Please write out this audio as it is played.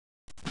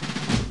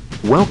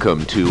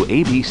Welcome to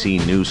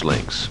ABC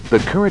NewsLinks, the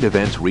current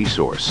events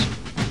resource.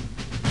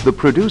 The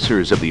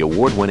producers of the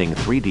award-winning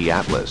 3D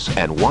Atlas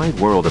and Wide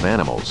World of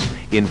Animals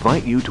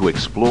invite you to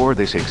explore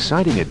this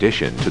exciting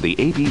addition to the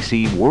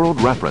ABC World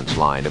Reference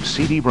line of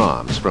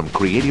CD-ROMs from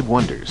Creative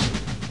Wonders.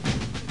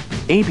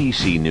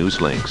 ABC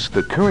NewsLinks,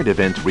 the current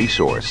events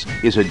resource,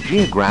 is a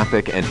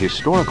geographic and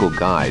historical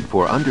guide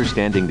for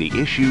understanding the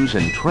issues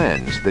and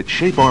trends that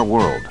shape our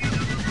world.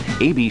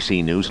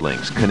 ABC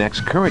NewsLinks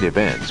connects current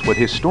events with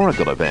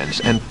historical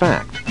events and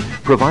fact,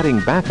 providing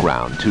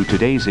background to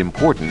today's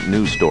important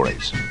news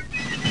stories.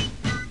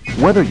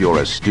 Whether you're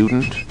a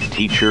student,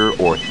 teacher,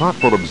 or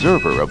thoughtful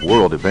observer of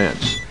world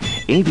events,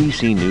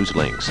 ABC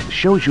NewsLinks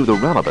shows you the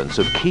relevance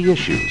of key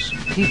issues,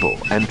 people,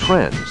 and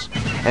trends,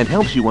 and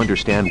helps you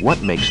understand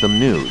what makes them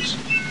news.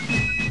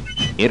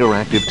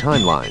 Interactive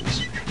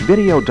timelines,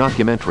 video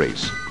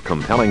documentaries,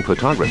 compelling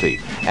photography,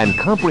 and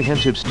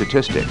comprehensive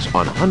statistics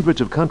on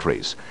hundreds of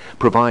countries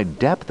provide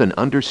depth and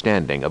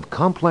understanding of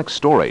complex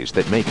stories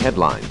that make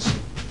headlines.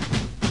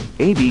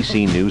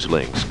 ABC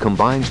NewsLinks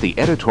combines the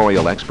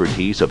editorial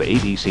expertise of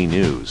ABC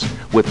News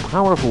with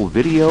powerful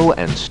video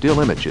and still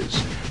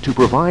images to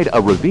provide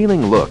a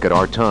revealing look at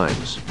our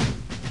times.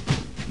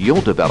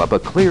 You'll develop a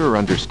clearer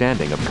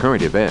understanding of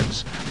current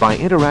events by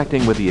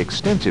interacting with the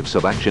extensive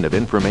selection of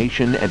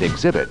information and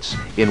exhibits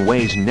in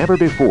ways never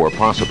before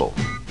possible.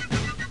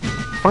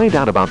 Find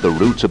out about the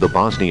roots of the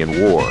Bosnian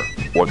War,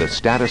 or the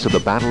status of the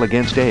battle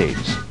against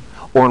AIDS,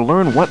 or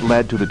learn what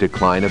led to the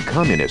decline of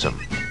communism.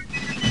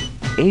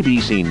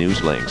 ABC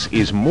NewsLinks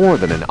is more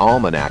than an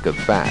almanac of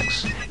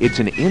facts. It's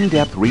an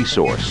in-depth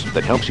resource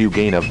that helps you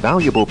gain a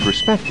valuable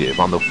perspective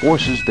on the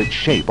forces that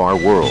shape our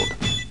world.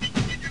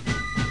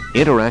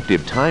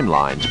 Interactive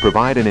timelines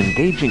provide an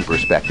engaging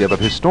perspective of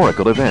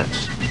historical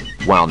events,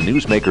 while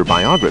newsmaker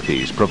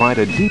biographies provide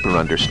a deeper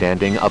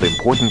understanding of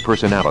important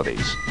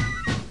personalities.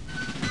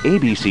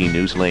 ABC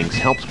NewsLinks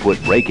helps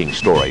put breaking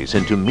stories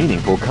into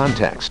meaningful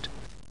context.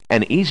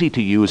 An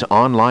easy-to-use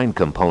online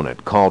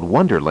component called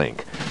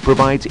WonderLink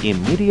provides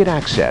immediate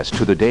access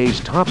to the day's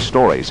top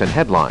stories and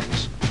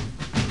headlines.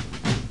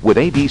 With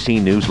ABC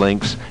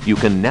NewsLinks, you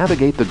can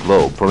navigate the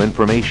globe for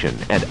information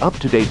and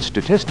up-to-date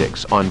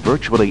statistics on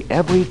virtually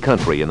every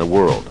country in the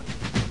world.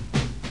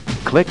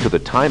 Click to the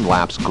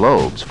time-lapse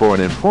globes for an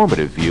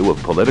informative view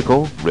of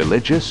political,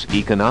 religious,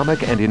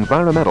 economic, and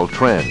environmental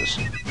trends.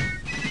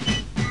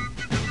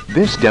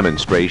 This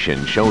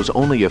demonstration shows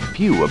only a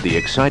few of the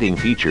exciting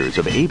features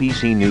of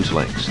ABC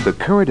NewsLinks, the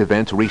current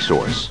events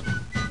resource.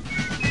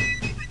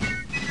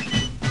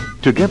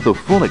 To get the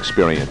full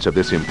experience of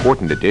this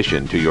important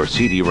addition to your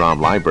CD-ROM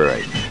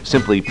library,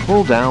 simply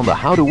pull down the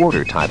How to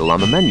Order title on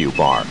the menu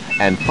bar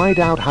and find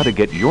out how to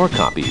get your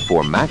copy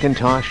for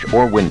Macintosh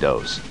or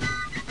Windows.